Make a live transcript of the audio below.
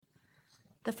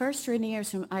The first reading is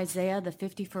from Isaiah, the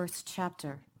 51st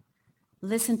chapter.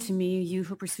 Listen to me, you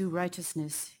who pursue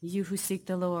righteousness, you who seek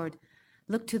the Lord.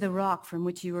 Look to the rock from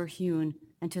which you were hewn,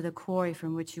 and to the quarry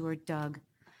from which you were dug.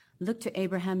 Look to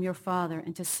Abraham your father,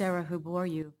 and to Sarah who bore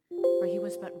you, for he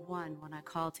was but one when I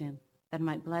called him, that I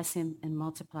might bless him and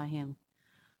multiply him.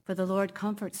 For the Lord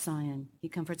comforts Zion. He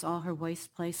comforts all her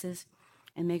waste places,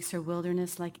 and makes her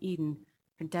wilderness like Eden,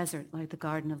 her desert like the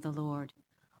garden of the Lord.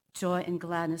 Joy and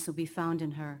gladness will be found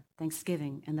in her,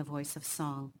 thanksgiving and the voice of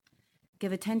song.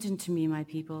 Give attention to me, my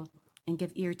people, and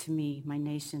give ear to me, my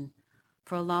nation.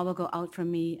 For a law will go out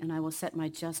from me, and I will set my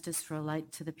justice for a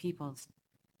light to the peoples.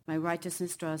 My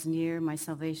righteousness draws near, my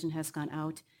salvation has gone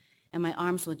out, and my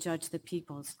arms will judge the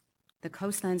peoples. The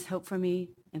coastlands hope for me,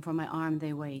 and for my arm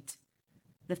they wait.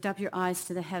 Lift up your eyes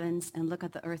to the heavens and look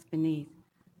at the earth beneath.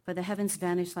 For the heavens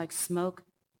vanish like smoke,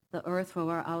 the earth will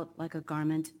wear out like a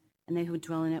garment, and they who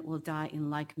dwell in it will die in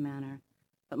like manner.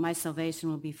 But my salvation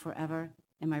will be forever,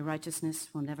 and my righteousness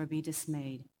will never be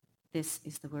dismayed. This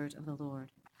is the word of the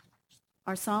Lord.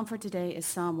 Our psalm for today is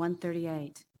Psalm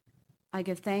 138. I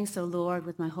give thanks, O Lord,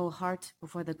 with my whole heart.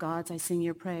 Before the gods I sing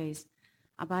your praise.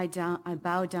 I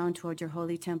bow down toward your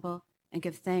holy temple and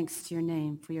give thanks to your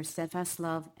name for your steadfast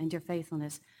love and your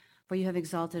faithfulness, for you have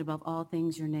exalted above all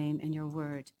things your name and your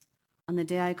word. On the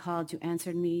day I called, you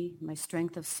answered me. My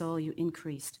strength of soul you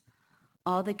increased.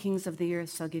 All the kings of the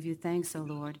earth shall give you thanks, O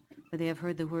Lord, for they have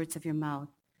heard the words of your mouth,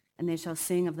 and they shall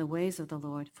sing of the ways of the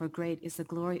Lord, for great is the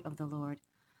glory of the Lord.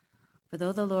 For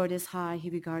though the Lord is high, he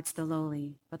regards the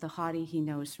lowly, but the haughty he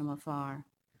knows from afar.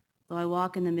 Though I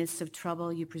walk in the midst of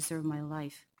trouble, you preserve my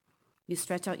life. You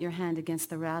stretch out your hand against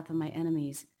the wrath of my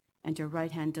enemies, and your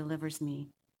right hand delivers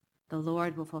me. The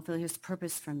Lord will fulfill his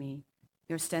purpose for me.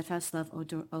 Your steadfast love,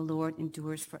 O Lord,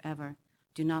 endures forever.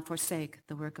 Do not forsake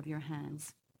the work of your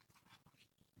hands.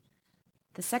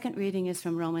 The second reading is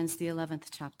from Romans, the 11th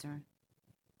chapter.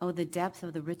 Oh, the depth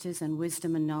of the riches and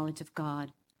wisdom and knowledge of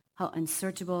God! How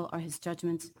unsearchable are his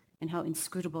judgments, and how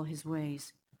inscrutable his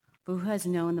ways. For who has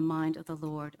known the mind of the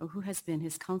Lord, or who has been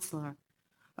his counselor,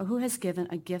 or who has given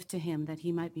a gift to him that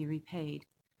he might be repaid?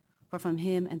 For from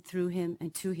him and through him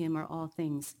and to him are all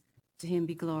things. To him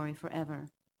be glory forever.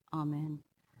 Amen.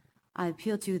 I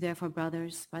appeal to you, therefore,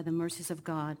 brothers, by the mercies of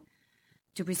God,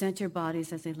 to present your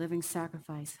bodies as a living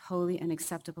sacrifice, holy and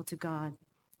acceptable to God,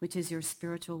 which is your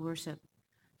spiritual worship.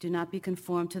 Do not be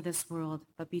conformed to this world,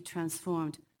 but be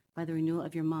transformed by the renewal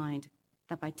of your mind,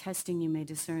 that by testing you may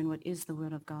discern what is the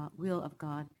will of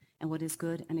God, and what is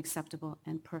good and acceptable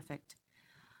and perfect.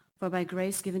 For by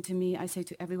grace given to me, I say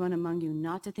to everyone among you,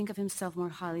 not to think of himself more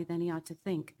highly than he ought to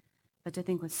think, but to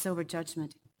think with sober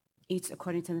judgment, each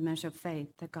according to the measure of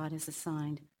faith that God has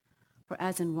assigned. For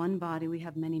as in one body we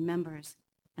have many members,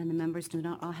 and the members do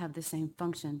not all have the same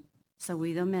function, so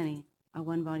we, though many, are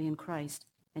one body in Christ,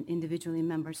 and individually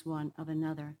members one of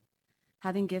another.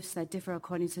 Having gifts that differ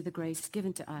according to the grace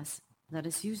given to us, let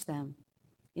us use them.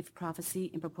 If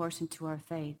prophecy, in proportion to our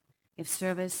faith; if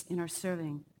service, in our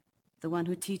serving; the one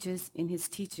who teaches, in his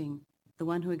teaching; the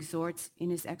one who exhorts, in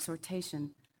his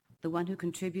exhortation; the one who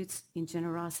contributes, in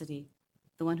generosity;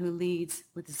 the one who leads,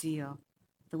 with zeal;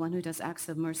 the one who does acts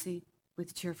of mercy,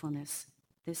 with cheerfulness.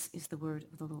 This is the word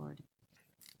of the Lord.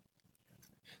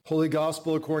 Holy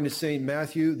Gospel according to St.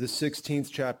 Matthew, the 16th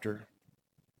chapter.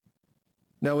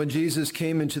 Now when Jesus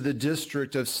came into the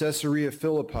district of Caesarea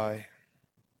Philippi,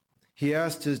 he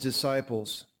asked his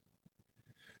disciples,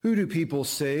 "Who do people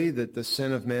say that the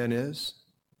Son of Man is?"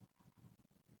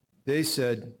 They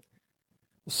said,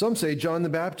 "Some say John the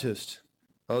Baptist,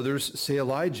 others say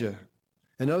Elijah,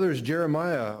 and others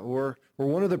Jeremiah or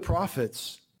one of the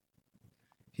prophets."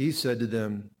 He said to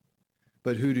them,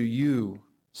 "But who do you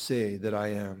say that I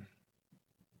am?"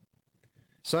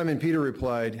 Simon Peter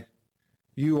replied,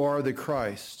 "You are the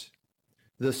Christ,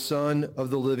 the Son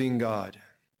of the living God."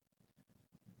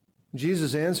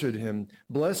 Jesus answered him,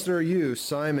 "Blessed are you,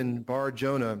 Simon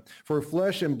Bar-Jonah, for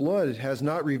flesh and blood has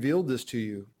not revealed this to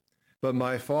you, but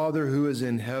my Father who is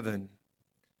in heaven.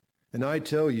 And I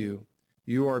tell you,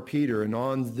 you are Peter, and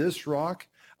on this rock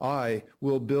I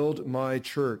will build my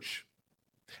church,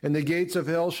 and the gates of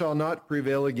hell shall not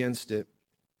prevail against it.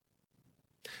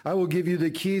 I will give you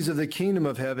the keys of the kingdom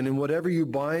of heaven, and whatever you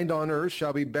bind on earth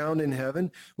shall be bound in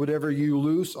heaven. Whatever you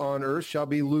loose on earth shall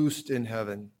be loosed in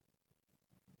heaven."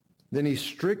 Then he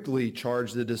strictly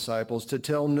charged the disciples to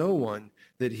tell no one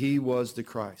that he was the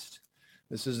Christ.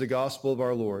 This is the gospel of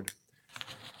our Lord.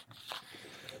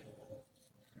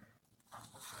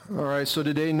 All right, so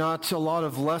today not a lot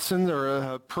of lessons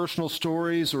or personal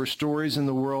stories or stories in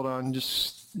the world on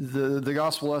just the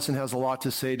gospel lesson has a lot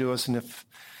to say to us, and if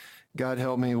God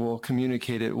help me, we'll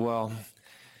communicate it well.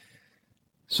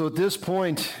 So at this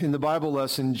point in the Bible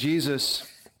lesson, Jesus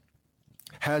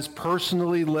has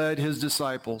personally led his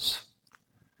disciples.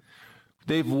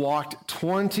 They've walked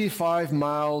 25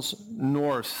 miles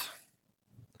north.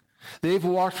 They've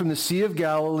walked from the Sea of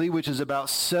Galilee, which is about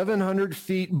 700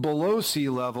 feet below sea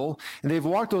level, and they've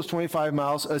walked those 25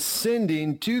 miles,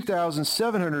 ascending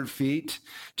 2,700 feet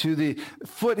to the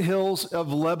foothills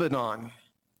of Lebanon,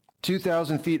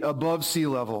 2,000 feet above sea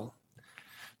level,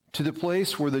 to the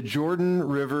place where the Jordan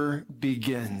River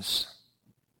begins.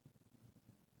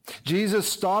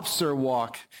 Jesus stops their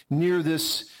walk near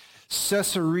this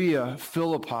Caesarea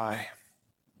Philippi.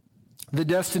 The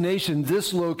destination,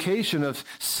 this location of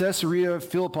Caesarea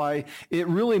Philippi, it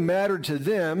really mattered to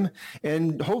them,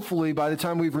 and hopefully by the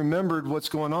time we've remembered what's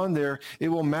going on there, it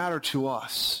will matter to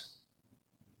us.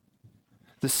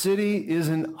 The city is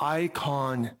an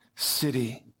icon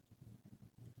city.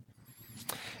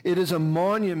 It is a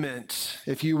monument,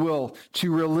 if you will,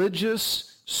 to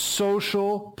religious,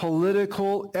 social,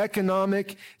 political,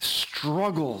 economic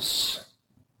struggles.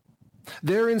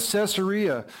 There in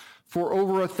Caesarea, for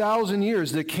over 1,000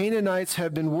 years, the Canaanites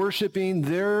have been worshiping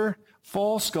their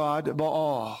false god,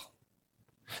 Baal.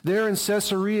 There in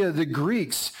Caesarea, the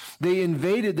Greeks, they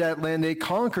invaded that land, they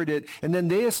conquered it, and then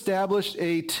they established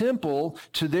a temple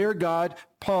to their god,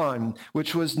 Pan,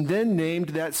 which was then named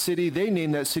that city, they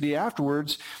named that city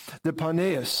afterwards, the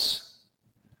Paneas,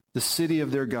 the city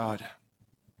of their god.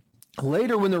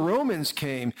 Later, when the Romans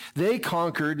came, they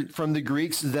conquered from the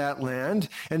Greeks that land,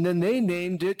 and then they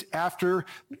named it after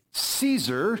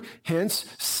Caesar,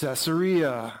 hence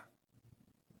Caesarea.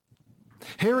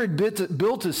 Herod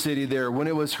built a city there. When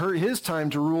it was his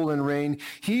time to rule and reign,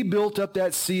 he built up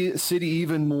that city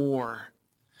even more.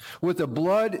 With the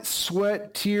blood,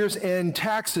 sweat, tears, and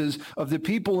taxes of the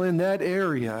people in that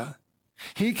area,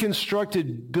 he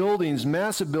constructed buildings,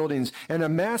 massive buildings, and a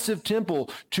massive temple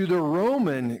to the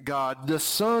Roman God, the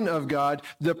Son of God,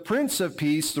 the Prince of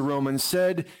Peace, the Romans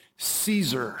said,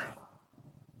 Caesar.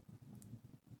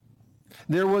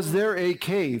 There was there a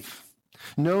cave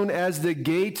known as the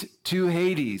Gate to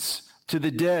Hades, to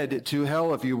the dead, to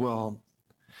hell, if you will.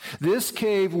 This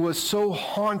cave was so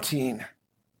haunting,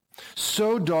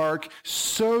 so dark,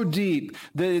 so deep,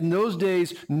 that in those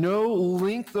days, no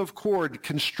length of cord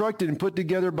constructed and put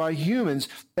together by humans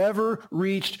ever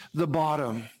reached the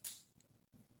bottom.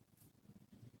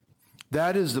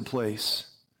 That is the place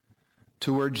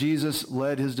to where Jesus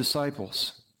led his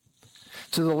disciples.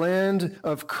 To the land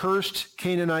of cursed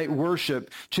Canaanite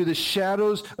worship, to the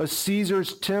shadows of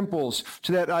Caesar's temples,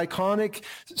 to that iconic,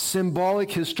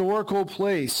 symbolic, historical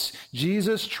place,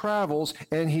 Jesus travels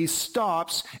and he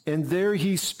stops, and there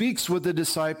he speaks with the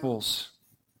disciples.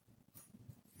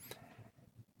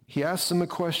 He asks them a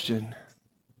question.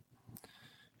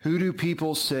 Who do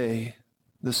people say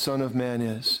the Son of Man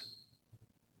is?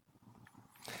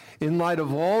 In light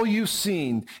of all you've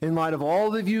seen, in light of all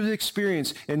that you've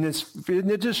experienced, and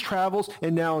it just travels,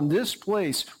 and now in this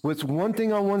place, with one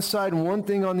thing on one side and one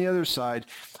thing on the other side,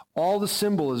 all the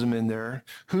symbolism in there,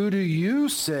 who do you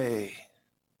say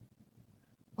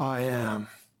I am?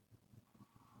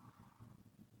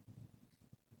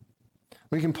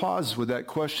 We can pause with that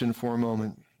question for a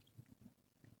moment.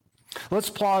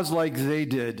 Let's pause like they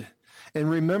did and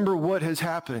remember what has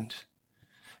happened.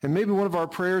 And maybe one of our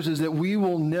prayers is that we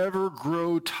will never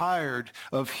grow tired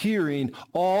of hearing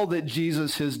all that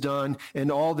Jesus has done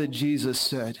and all that Jesus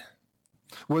said.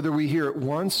 Whether we hear it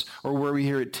once or where we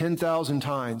hear it 10,000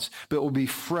 times, but it will be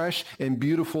fresh and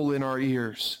beautiful in our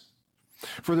ears.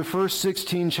 For the first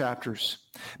 16 chapters,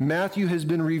 Matthew has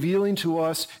been revealing to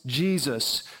us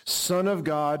Jesus, Son of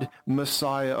God,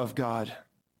 Messiah of God.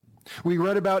 We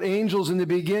read about angels in the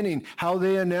beginning, how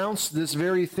they announced this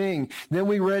very thing. Then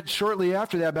we read shortly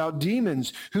after that about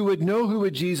demons who would know who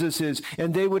Jesus is,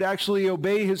 and they would actually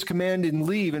obey his command and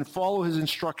leave and follow his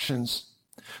instructions.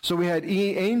 So we had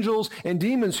angels and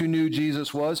demons who knew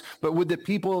Jesus was, but would the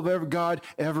people of God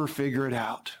ever figure it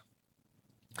out?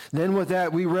 Then with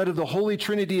that, we read of the Holy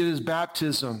Trinity at his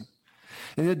baptism.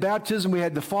 And at baptism, we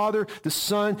had the Father, the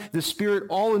Son, the Spirit,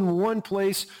 all in one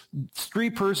place, three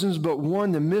persons, but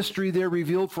one, the mystery there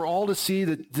revealed for all to see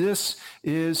that this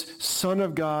is Son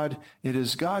of God. It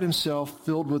is God himself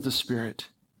filled with the Spirit.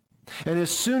 And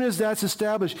as soon as that's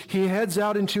established, he heads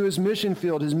out into his mission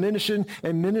field, his mission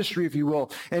and ministry, if you will.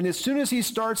 And as soon as he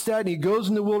starts that and he goes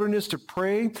in the wilderness to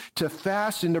pray, to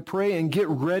fast and to pray and get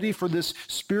ready for this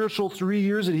spiritual 3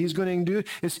 years that he's going to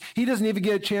do, he doesn't even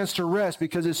get a chance to rest,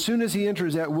 because as soon as he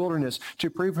enters that wilderness to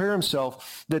prepare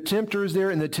himself, the tempter is there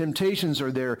and the temptations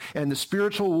are there and the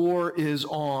spiritual war is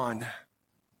on.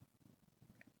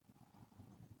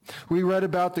 We read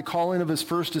about the calling of his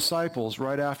first disciples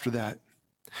right after that.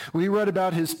 We read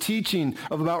about his teaching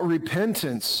about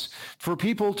repentance, for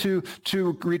people to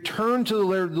return to the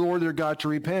Lord their God, to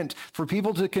repent, for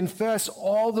people to confess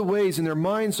all the ways in their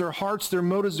minds, their hearts, their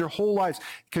motives, their whole lives,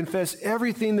 confess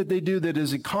everything that they do that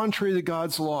is contrary to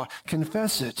God's law.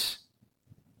 Confess it.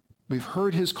 We've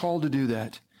heard his call to do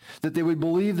that they would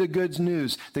believe the good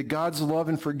news, that God's love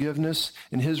and forgiveness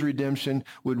and his redemption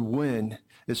would win.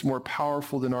 It's more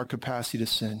powerful than our capacity to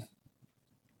sin.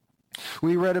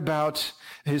 We read about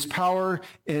his power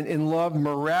and love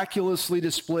miraculously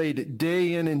displayed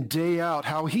day in and day out,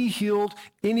 how he healed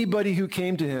anybody who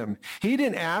came to him. He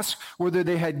didn't ask whether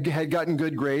they had gotten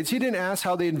good grades. He didn't ask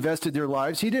how they invested their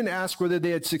lives. He didn't ask whether they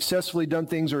had successfully done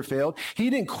things or failed. He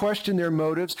didn't question their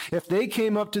motives. If they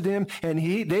came up to them and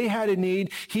they had a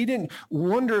need, he didn't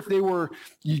wonder if they were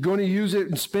going to use it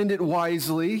and spend it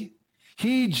wisely.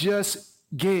 He just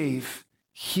gave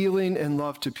healing and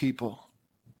love to people.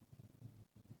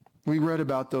 We read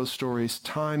about those stories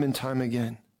time and time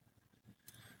again.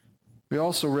 We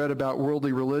also read about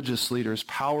worldly religious leaders,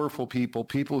 powerful people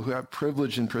who have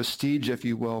privilege and prestige, if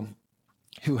you will,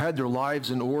 who had their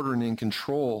lives in order and in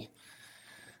control.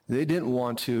 They didn't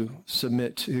want to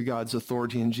submit to God's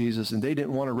authority in Jesus, and they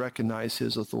didn't want to recognize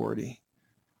his authority.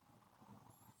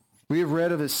 We have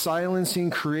read of his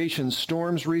silencing creation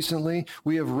storms recently.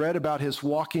 We have read about his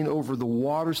walking over the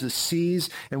waters, the seas,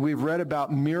 and we've read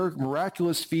about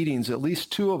miraculous feedings, at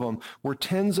least 2 of them, where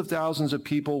tens of thousands of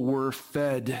people were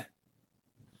fed.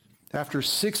 After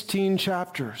 16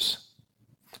 chapters,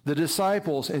 the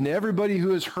disciples and everybody who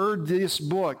has heard this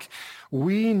book,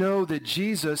 we know that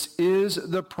Jesus is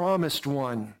the promised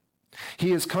one.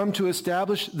 He has come to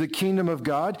establish the kingdom of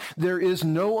God. There is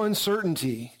no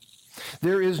uncertainty.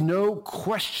 There is no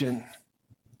question.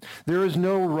 There is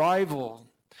no rival.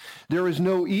 There is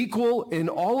no equal in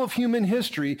all of human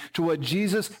history to what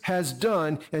Jesus has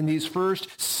done in these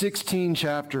first 16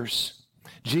 chapters.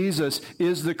 Jesus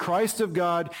is the Christ of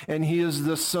God, and he is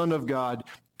the Son of God.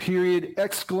 Period,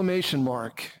 exclamation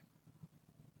mark.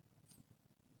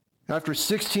 After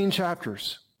 16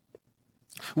 chapters,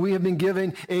 we have been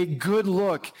given a good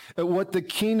look at what the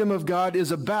kingdom of God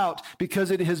is about because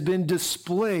it has been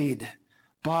displayed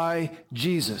by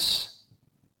Jesus.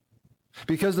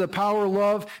 Because of the power,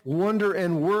 love, wonder,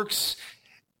 and works,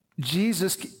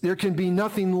 Jesus, there can be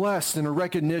nothing less than a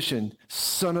recognition,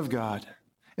 Son of God.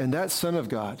 And that Son of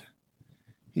God,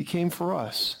 he came for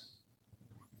us.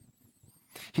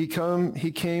 He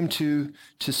came to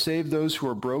save those who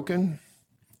are broken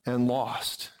and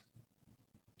lost.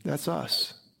 That's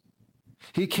us.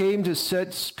 He came to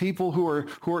set people who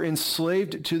are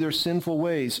enslaved to their sinful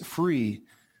ways free.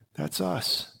 That's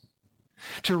us.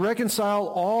 To reconcile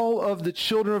all of the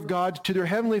children of God to their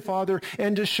Heavenly Father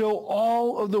and to show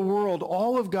all of the world,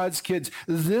 all of God's kids,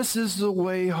 this is the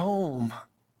way home.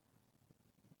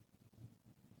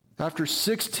 After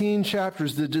 16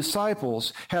 chapters, the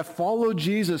disciples have followed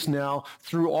Jesus now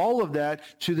through all of that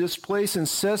to this place in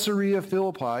Caesarea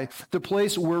Philippi, the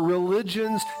place where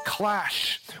religions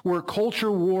clash, where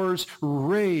culture wars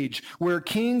rage, where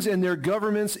kings and their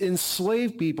governments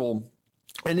enslave people.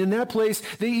 And in that place,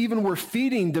 they even were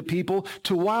feeding the people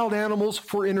to wild animals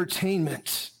for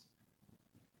entertainment.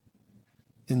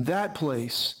 In that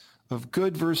place of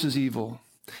good versus evil,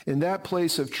 in that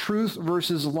place of truth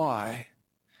versus lie,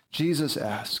 Jesus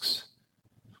asks,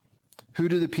 who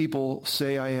do the people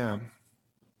say I am?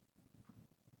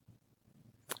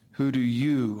 Who do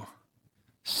you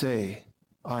say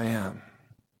I am?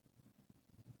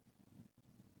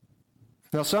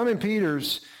 Now, Simon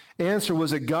Peter's answer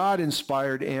was a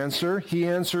God-inspired answer. He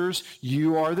answers,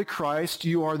 you are the Christ,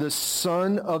 you are the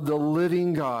Son of the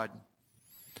living God.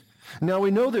 Now,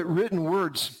 we know that written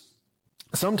words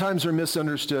sometimes are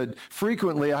misunderstood.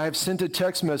 Frequently, I have sent a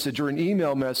text message or an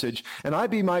email message, and I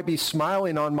might be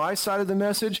smiling on my side of the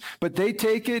message, but they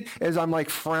take it as I'm like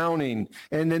frowning,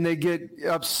 and then they get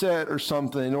upset or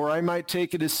something, or I might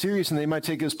take it as serious, and they might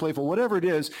take it as playful. Whatever it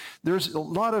is, there's a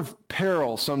lot of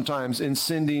peril sometimes in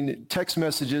sending text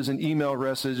messages and email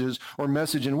messages or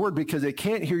message in word because they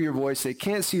can't hear your voice, they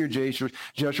can't see your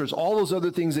gestures, all those other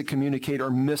things that communicate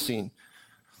are missing.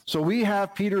 So we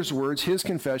have Peter's words, his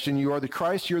confession, you are the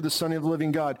Christ, you're the Son of the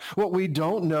living God. What we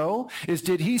don't know is,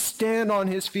 did he stand on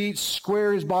his feet,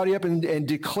 square his body up, and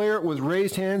declare it with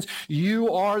raised hands,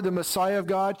 you are the Messiah of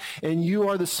God, and you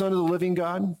are the Son of the living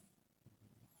God?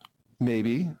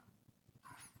 Maybe.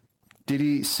 Did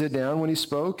he sit down when he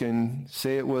spoke and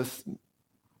say it with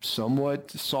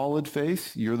somewhat solid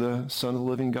faith, you're the Son of the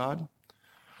living God?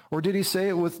 Or did he say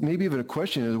it with maybe even a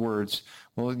question in his words?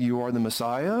 Well, you are the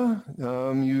Messiah.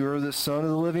 You are the Son of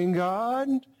the living God,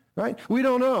 right? We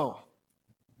don't know.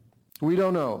 We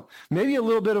don't know. Maybe a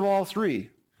little bit of all three.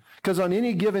 Because on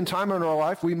any given time in our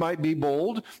life, we might be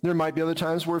bold. There might be other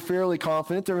times we're fairly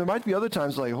confident. There might be other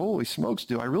times like, holy smokes,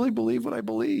 do I really believe what I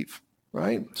believe,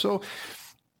 right? So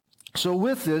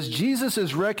with this, Jesus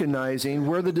is recognizing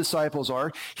where the disciples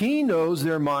are. He knows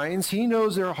their minds. He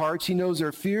knows their hearts. He knows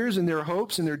their fears and their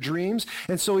hopes and their dreams.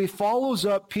 And so he follows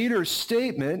up Peter's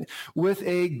statement with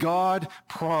a God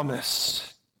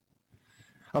promise.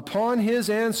 Upon his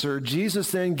answer, Jesus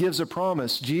then gives a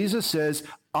promise. Jesus says,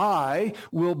 I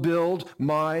will build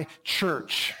my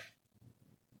church.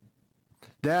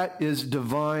 That is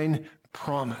divine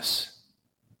promise.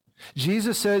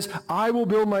 Jesus says, I will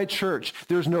build my church.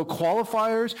 There's no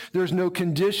qualifiers, there's no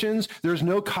conditions, there's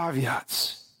no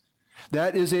caveats.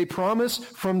 That is a promise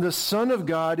from the Son of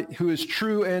God who is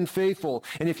true and faithful.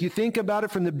 And if you think about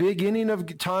it from the beginning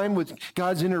of time with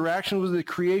God's interaction with the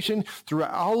creation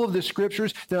throughout all of the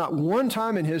scriptures, not one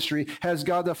time in history has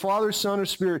God the Father, Son, or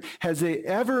Spirit, has they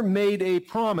ever made a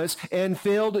promise and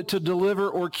failed to deliver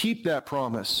or keep that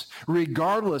promise,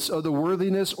 regardless of the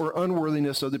worthiness or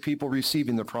unworthiness of the people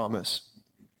receiving the promise.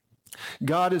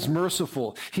 God is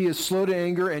merciful. He is slow to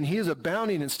anger, and he is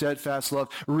abounding in steadfast love,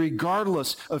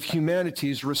 regardless of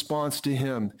humanity's response to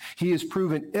him. He has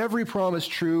proven every promise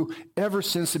true ever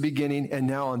since the beginning, and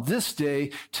now on this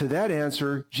day, to that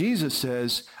answer, Jesus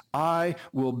says, I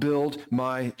will build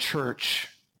my church.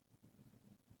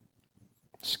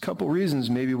 There's a couple reasons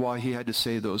maybe why he had to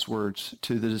say those words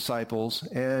to the disciples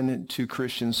and to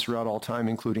Christians throughout all time,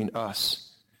 including us.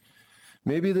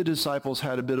 Maybe the disciples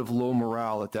had a bit of low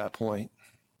morale at that point.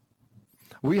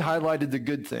 We highlighted the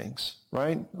good things,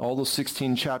 right? All those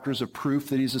 16 chapters of proof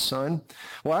that he's a son.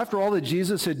 Well, after all that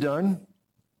Jesus had done,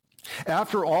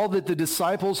 after all that the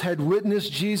disciples had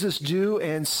witnessed Jesus do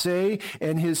and say,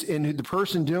 and the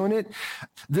person doing it,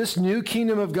 this new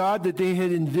kingdom of God that they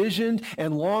had envisioned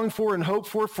and longed for and hoped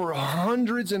for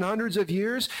hundreds and hundreds of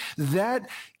years, that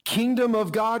kingdom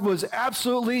of God was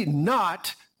absolutely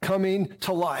not coming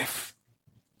to life.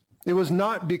 It was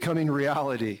not becoming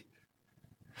reality.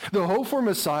 The hope for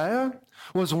Messiah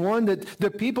was one that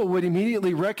the people would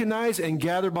immediately recognize and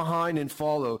gather behind and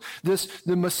follow.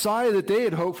 The Messiah that they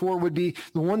had hoped for would be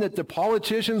the one that the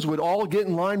politicians would all get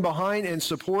in line behind and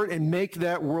support and make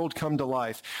that world come to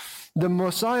life. The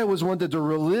Messiah was one that the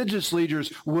religious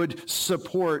leaders would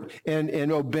support and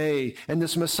obey. And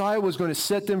this Messiah was going to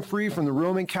set them free from the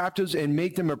Roman captives and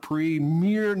make them a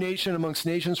premier nation amongst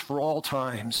nations for all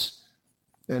times.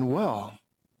 And well,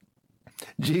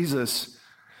 Jesus,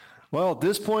 at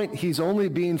this point, he's only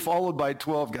being followed by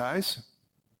 12 guys.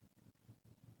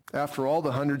 After all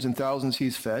the hundreds and thousands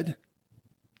he's fed.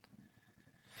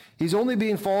 He's only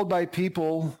being followed by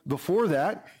people before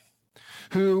that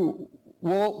who,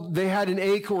 they had an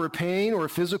ache or a pain or a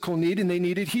physical need and they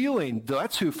needed healing.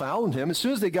 That's who found him. As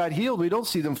soon as they got healed, we don't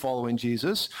see them following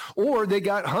Jesus. Or they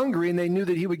got hungry and they knew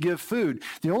that he would give food.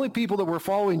 The only people that were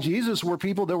following Jesus were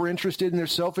people that were interested in their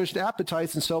selfish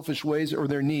appetites and selfish ways or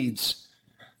their needs.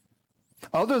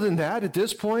 Other than that, at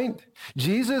this point,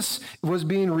 Jesus was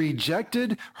being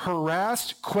rejected,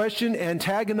 harassed, questioned,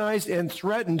 antagonized, and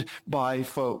threatened by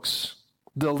folks,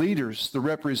 the leaders, the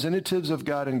representatives of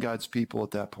God and God's people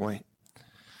at that point.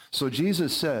 So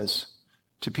Jesus says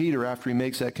to Peter after he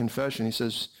makes that confession, he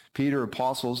says, Peter,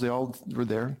 apostles, they all were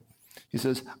there. He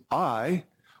says, I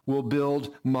will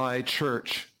build my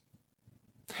church.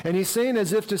 And he's saying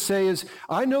as if to say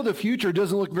I know the future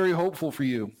doesn't look very hopeful for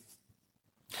you.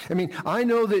 I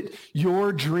know that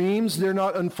your dreams, they're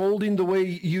not unfolding the way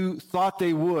you thought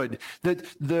they would. That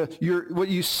what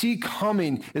you see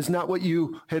coming is not what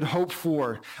you had hoped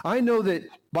for. I know that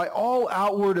by all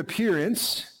outward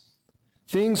appearance,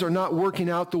 things are not working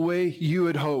out the way you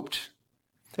had hoped.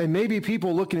 And maybe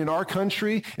people looking at our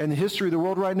country and the history of the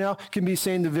world right now can be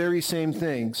saying the very same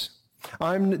things.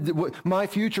 My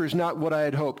future is not what I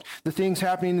had hoped. The things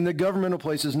happening in the governmental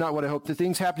place is not what I hoped. The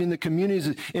things happening in the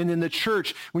communities and in the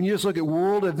church, when you just look at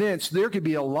world events, there could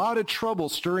be a lot of trouble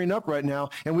stirring up right now,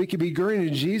 and we could be going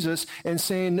to Jesus and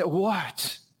saying,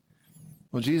 what?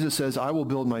 Well, Jesus says, I will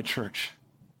build my church.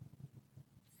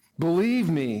 Believe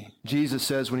me, Jesus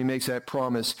says when he makes that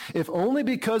promise, if only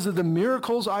because of the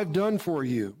miracles I've done for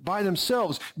you by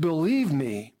themselves, believe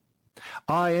me.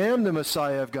 I am the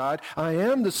Messiah of God. I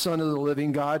am the Son of the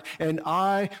living God, and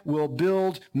I will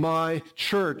build my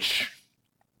church.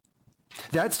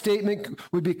 That statement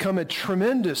would become a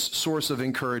tremendous source of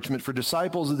encouragement for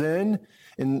disciples then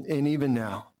and even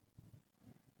now.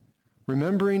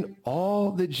 Remembering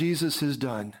all that Jesus has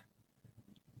done,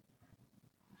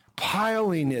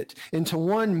 piling it into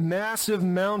one massive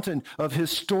mountain of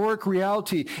historic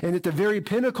reality. And at the very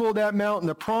pinnacle of that mountain,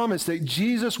 the promise that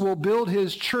Jesus will build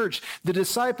his church. The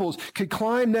disciples could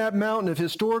climb that mountain of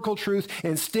historical truth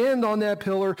and stand on that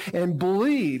pillar and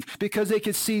believe, because they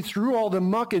could see through all the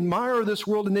muck and mire of this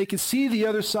world, and they could see the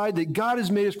other side, that God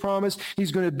has made his promise.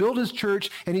 He's going to build his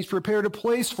church, and he's prepared a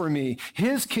place for me.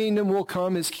 His kingdom will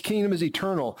come. His kingdom is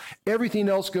eternal. Everything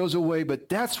else goes away, but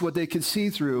that's what they could see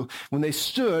through when they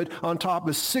stood on top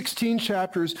of 16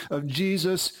 chapters of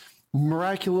Jesus'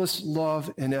 miraculous love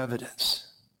and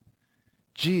evidence.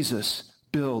 Jesus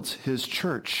builds his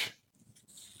church.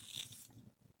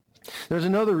 There's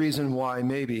another reason why,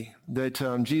 maybe,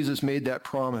 that Jesus made that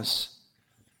promise.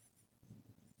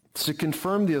 It's to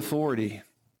confirm the authority.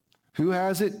 Who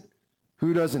has it?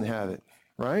 Who doesn't have it,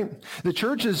 right? The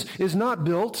church is not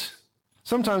built.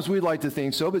 Sometimes we'd like to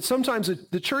think so, but sometimes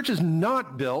the church is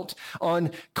not built on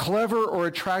clever or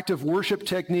attractive worship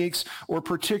techniques or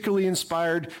particularly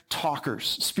inspired talkers,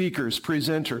 speakers,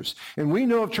 presenters. And we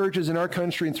know of churches in our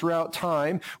country and throughout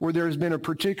time where there has been a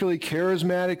particularly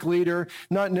charismatic leader,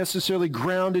 not necessarily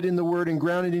grounded in the Word and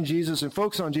grounded in Jesus and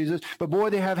focused on Jesus, but boy,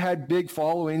 they have had big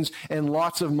followings and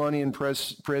lots of money and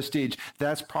prestige.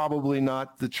 That's probably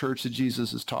not the church that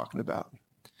Jesus is talking about.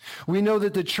 We know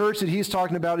that the church that he's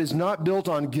talking about is not built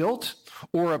on guilt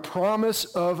or a promise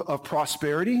of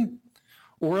prosperity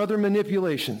or other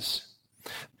manipulations.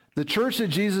 The church that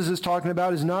Jesus is talking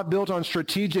about is not built on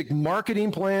strategic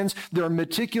marketing plans that are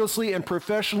meticulously and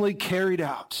professionally carried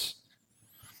out.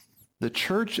 The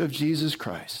church of Jesus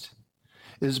Christ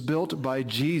is built by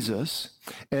Jesus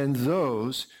and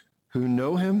those who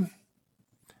know him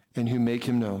and who make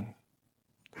him known.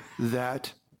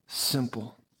 That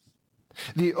simple.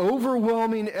 The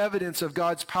overwhelming evidence of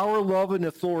God's power, love, and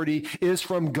authority is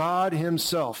from God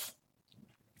himself.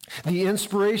 The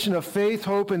inspiration of faith,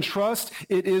 hope, and trust,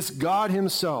 it is God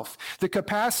himself. The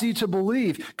capacity to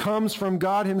believe comes from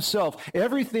God himself.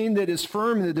 Everything that is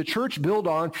firm that the church built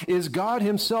on is God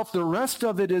himself. The rest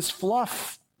of it is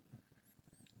fluff.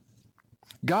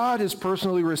 God is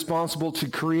personally responsible to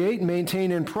create,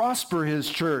 maintain, and prosper his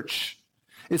church.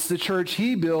 It's the church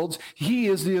he builds. He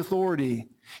is the authority.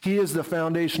 He is the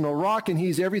foundational rock, and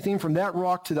he's everything from that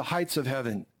rock to the heights of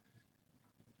heaven.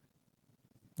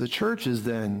 The church is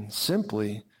then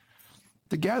simply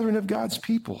the gathering of God's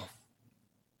people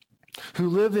who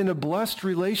live in a blessed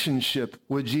relationship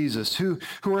with Jesus, who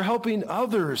are helping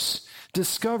others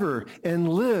discover and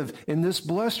live in this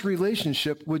blessed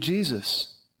relationship with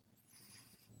Jesus.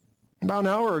 About an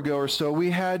hour ago or so,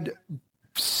 we had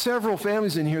several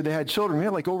families in here that had children. We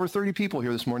had like over 30 people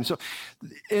here this morning.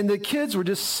 And the kids were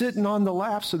just sitting on the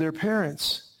laps of their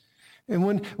parents. And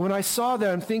when I saw that,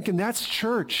 I'm thinking, that's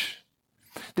church.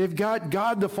 They've got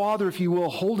God the Father, if you will,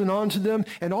 holding on to them,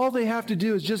 and all they have to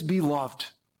do is just be loved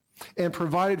and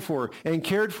provided for and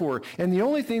cared for. And the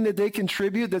only thing that they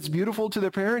contribute that's beautiful to their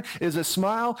parent is a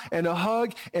smile and a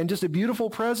hug and just a beautiful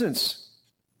presence.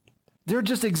 Their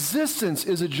just existence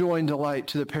is a joy and delight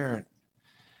to the parent,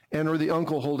 and or the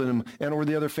uncle holding them, and or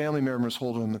the other family members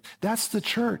holding them. That's the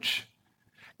church.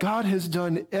 God has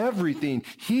done everything.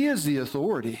 He is the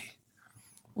authority.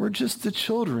 We're just the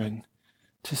children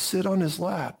to sit on his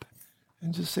lap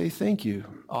and just say, thank you,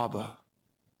 Abba.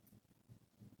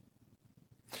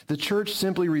 The church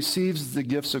simply receives the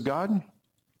gifts of God.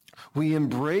 We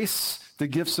embrace the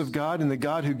gifts of God and the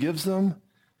God who gives them,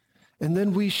 and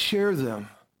then we share them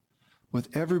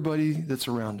with everybody that's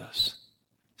around us.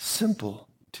 Simple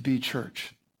to be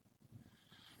church.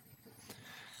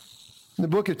 In the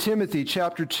book of Timothy,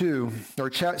 chapter 2, or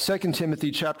 2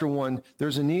 Timothy, chapter 1,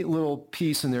 there's a neat little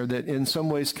piece in there that in some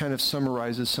ways kind of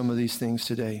summarizes some of these things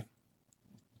today.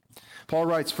 Paul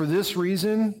writes, "For this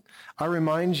reason, I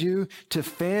remind you to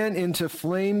fan into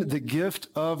flame the gift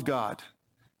of God."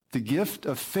 The gift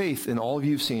of faith in all of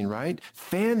you've seen, right?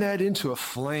 Fan that into a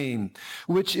flame,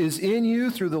 which is in you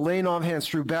through the laying on of hands,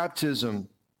 through baptism.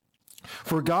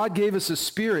 For God gave us a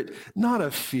spirit, not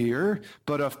of fear,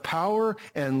 but of power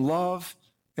and love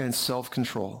and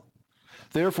self-control.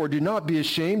 Therefore, do not be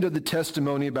ashamed of the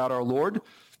testimony about our Lord,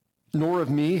 nor of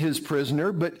me, his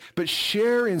prisoner, but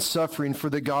share in suffering for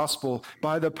the gospel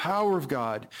by the power of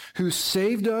God, who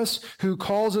saved us, who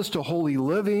calls us to holy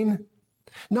living,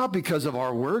 not because of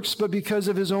our works, but because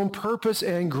of his own purpose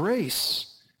and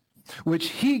grace, which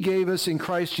he gave us in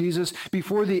Christ Jesus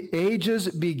before the ages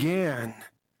began,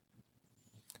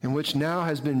 and which now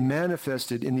has been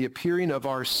manifested in the appearing of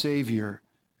our Savior,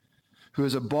 who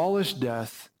has abolished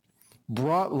death,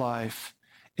 brought life,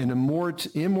 and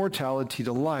immortality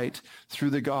to light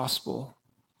through the gospel.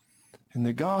 And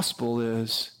the gospel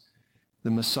is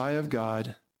the Messiah of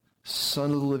God,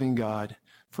 Son of the living God,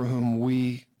 for whom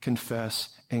we confess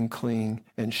and cling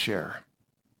and share.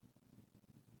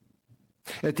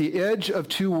 At the edge of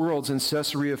two worlds in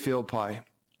Caesarea Philippi,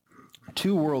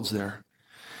 two worlds there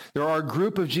are a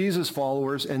group of Jesus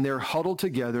followers, and they're huddled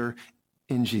together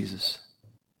in Jesus.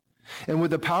 And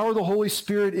with the power of the Holy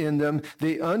Spirit in them,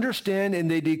 they understand and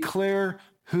they declare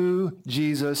who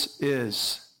Jesus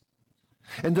is.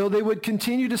 And though they would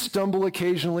continue to stumble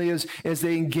occasionally as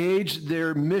they engaged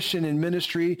their mission and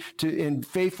ministry in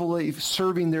faithfully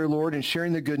serving their Lord and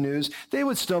sharing the good news, they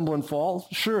would stumble and fall.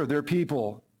 Sure, they're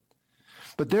people.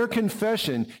 But their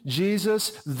confession,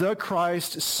 Jesus, the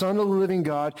Christ, Son of the living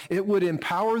God, it would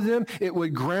empower them, it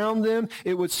would ground them,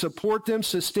 it would support them,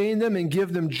 sustain them, and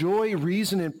give them joy,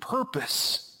 reason, and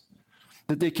purpose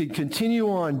that they could continue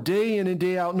on day in and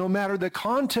day out, no matter the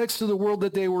context of the world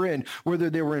that they were in, whether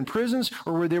they were in prisons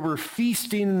or where they were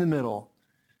feasting in the middle.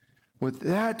 With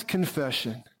that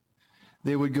confession,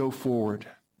 they would go forward.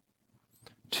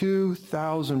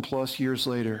 2,000 plus years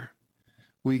later,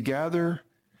 we gather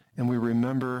and we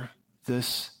remember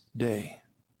this day.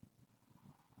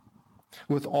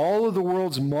 With all of the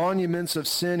world's monuments of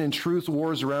sin and truth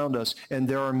wars around us, and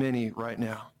there are many right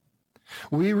now,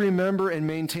 we remember and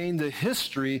maintain the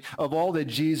history of all that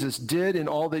Jesus did and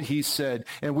all that he said.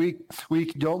 And we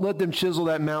don't let them chisel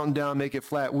that mountain down, make it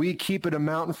flat. We keep it a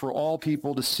mountain for all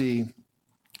people to see.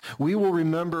 We will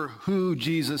remember who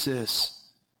Jesus is.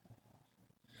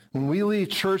 When we leave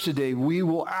church today, we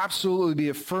will absolutely be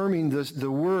affirming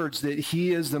the words that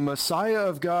he is the Messiah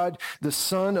of God, the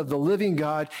Son of the living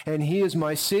God, and he is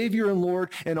my Savior and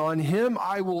Lord, and on him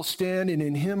I will stand, and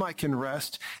in him I can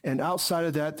rest. And outside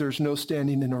of that, there's no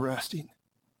standing and resting.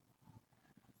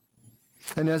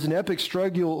 And as an epic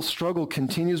struggle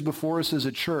continues before us as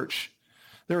a church,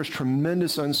 there is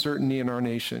tremendous uncertainty in our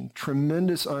nation,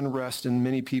 tremendous unrest in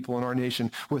many people in our nation.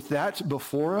 With that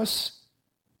before us,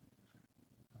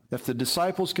 if the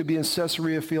disciples could be in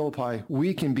Caesarea Philippi,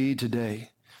 we can be today.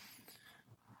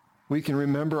 We can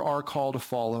remember our call to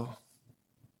follow.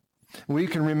 We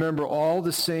can remember all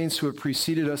the saints who have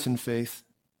preceded us in faith.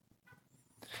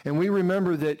 And we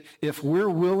remember that if we're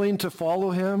willing to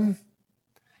follow him,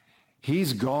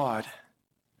 he's God.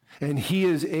 And he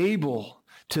is able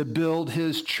to build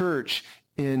his church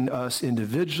in us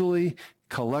individually,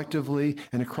 collectively,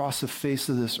 and across the face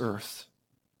of this earth.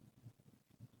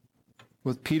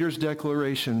 With Peter's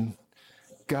declaration,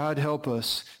 God help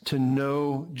us to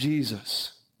know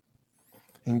Jesus.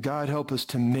 And God help us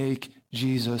to make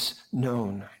Jesus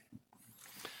known.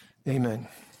 Amen.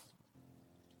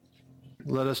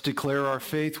 Let us declare our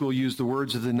faith. We'll use the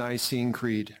words of the Nicene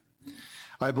Creed.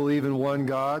 I believe in one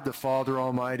God, the Father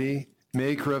Almighty,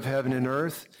 maker of heaven and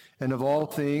earth, and of all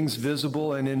things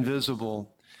visible and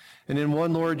invisible. And in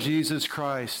one Lord Jesus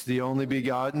Christ, the only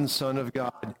begotten Son of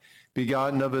God,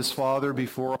 begotten of his Father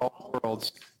before all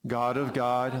worlds, God of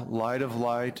God, light of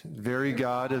light, very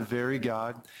God of very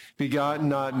God, begotten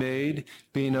not made,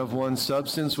 being of one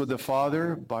substance with the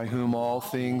Father, by whom all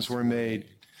things were made,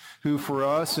 who for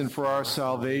us and for our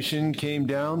salvation came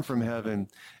down from heaven,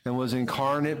 and was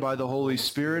incarnate by the Holy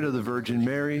Spirit of the Virgin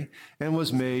Mary, and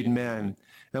was made man,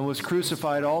 and was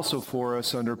crucified also for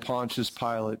us under Pontius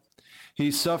Pilate. He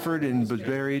suffered and was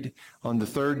buried. On the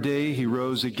third day he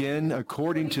rose again,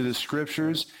 according to the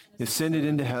Scriptures, ascended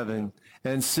into heaven,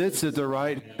 and sits at the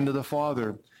right hand of the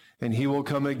Father. And he will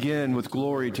come again with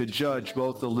glory to judge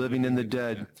both the living and the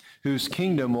dead, whose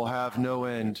kingdom will have no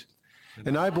end.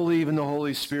 And I believe in the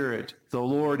Holy Spirit, the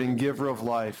Lord and giver of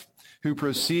life, who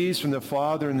proceeds from the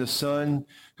Father and the Son,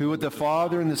 who with the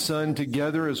Father and the Son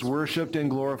together is worshipped and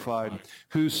glorified,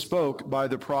 who spoke by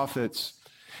the prophets.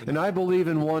 And I believe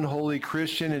in one holy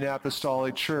Christian and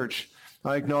apostolic church.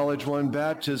 I acknowledge one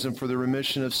baptism for the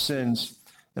remission of sins,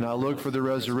 and I look for the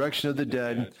resurrection of the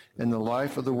dead and the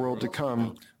life of the world to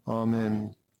come.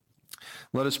 Amen.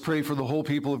 Let us pray for the whole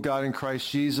people of God in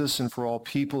Christ Jesus and for all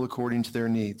people according to their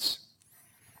needs.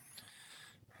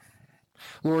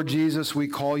 Lord Jesus, we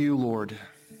call you Lord.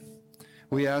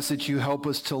 We ask that you help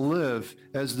us to live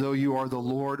as though you are the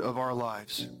Lord of our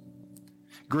lives.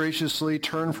 Graciously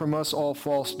turn from us all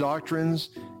false doctrines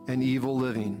and evil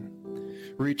living.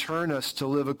 Return us to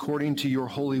live according to your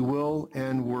holy will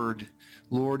and word.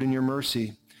 Lord, in your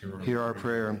mercy, hear our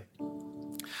prayer.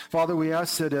 Father, we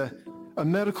ask that a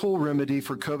medical remedy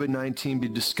for COVID-19 be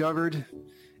discovered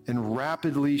and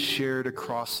rapidly shared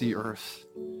across the earth.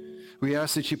 We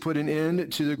ask that you put an end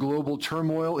to the global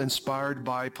turmoil inspired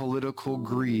by political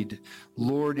greed.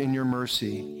 Lord, in your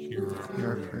mercy, hear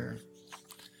our prayer.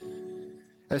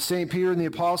 As St. Peter and the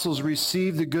apostles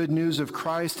received the good news of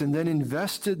Christ and then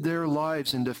invested their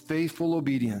lives into faithful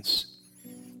obedience,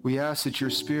 We ask that your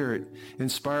Spirit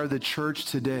inspire the church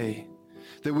today,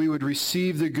 that we would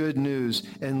receive the good news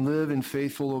and live in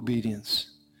faithful obedience.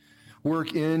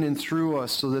 Work in and through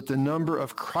us so that the number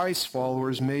of Christ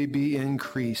followers may be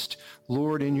increased.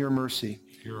 Lord, in your mercy,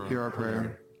 hear our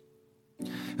prayer.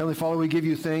 Heavenly Father, we give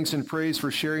you thanks and praise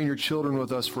for sharing your children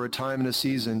with us for a time and a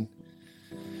season.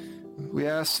 We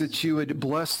ask that you would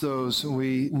bless those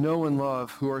we know and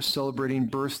love who are celebrating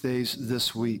birthdays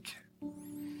this week.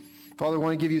 Father, I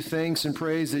want to give you thanks and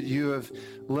praise that you have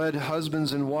led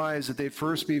husbands and wives, that they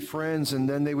first be friends and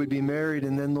then they would be married,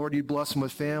 and then, Lord, you bless them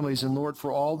with families. And Lord,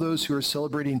 for all those who are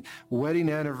celebrating wedding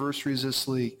anniversaries this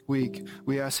week,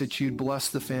 we ask that you'd bless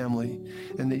the family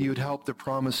and that you'd help the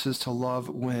promises to love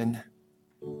win.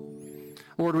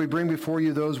 Lord, we bring before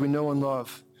you those we know and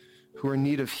love who are in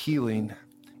need of healing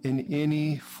in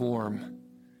any form.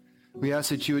 We ask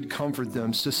that you would comfort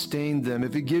them, sustain them.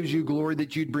 If it gives you glory,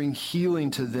 that you'd bring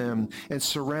healing to them and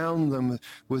surround them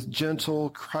with gentle,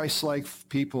 Christ-like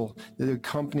people that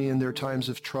accompany in their times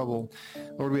of trouble.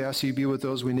 Lord, we ask you to be with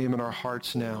those we name in our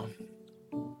hearts now.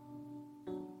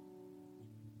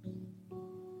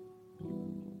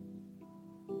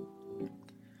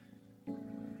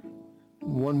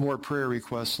 One more prayer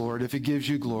request, Lord, if it gives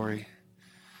you glory.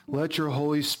 Let your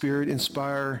Holy Spirit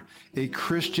inspire a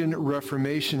Christian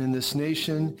reformation in this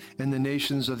nation and the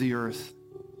nations of the earth.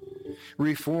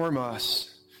 Reform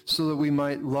us so that we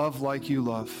might love like you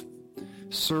love,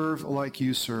 serve like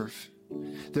you serve,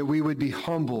 that we would be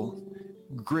humble,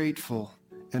 grateful,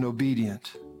 and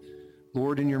obedient.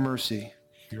 Lord, in your mercy,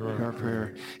 hear our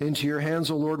prayer. Into your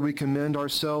hands, O Lord, we commend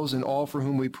ourselves and all for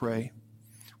whom we pray.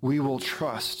 We will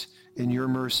trust in your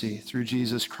mercy through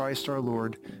Jesus Christ our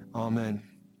Lord. Amen.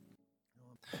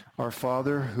 Our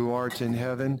Father, who art in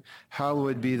heaven,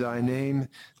 hallowed be thy name.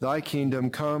 Thy kingdom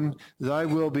come, thy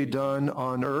will be done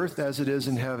on earth as it is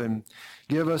in heaven.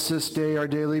 Give us this day our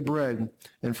daily bread,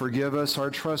 and forgive us our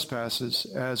trespasses,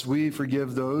 as we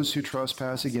forgive those who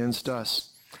trespass against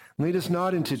us. Lead us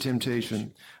not into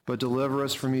temptation, but deliver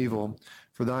us from evil.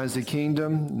 For thine is the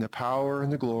kingdom, and the power,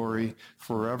 and the glory,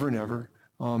 forever and ever.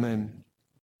 Amen.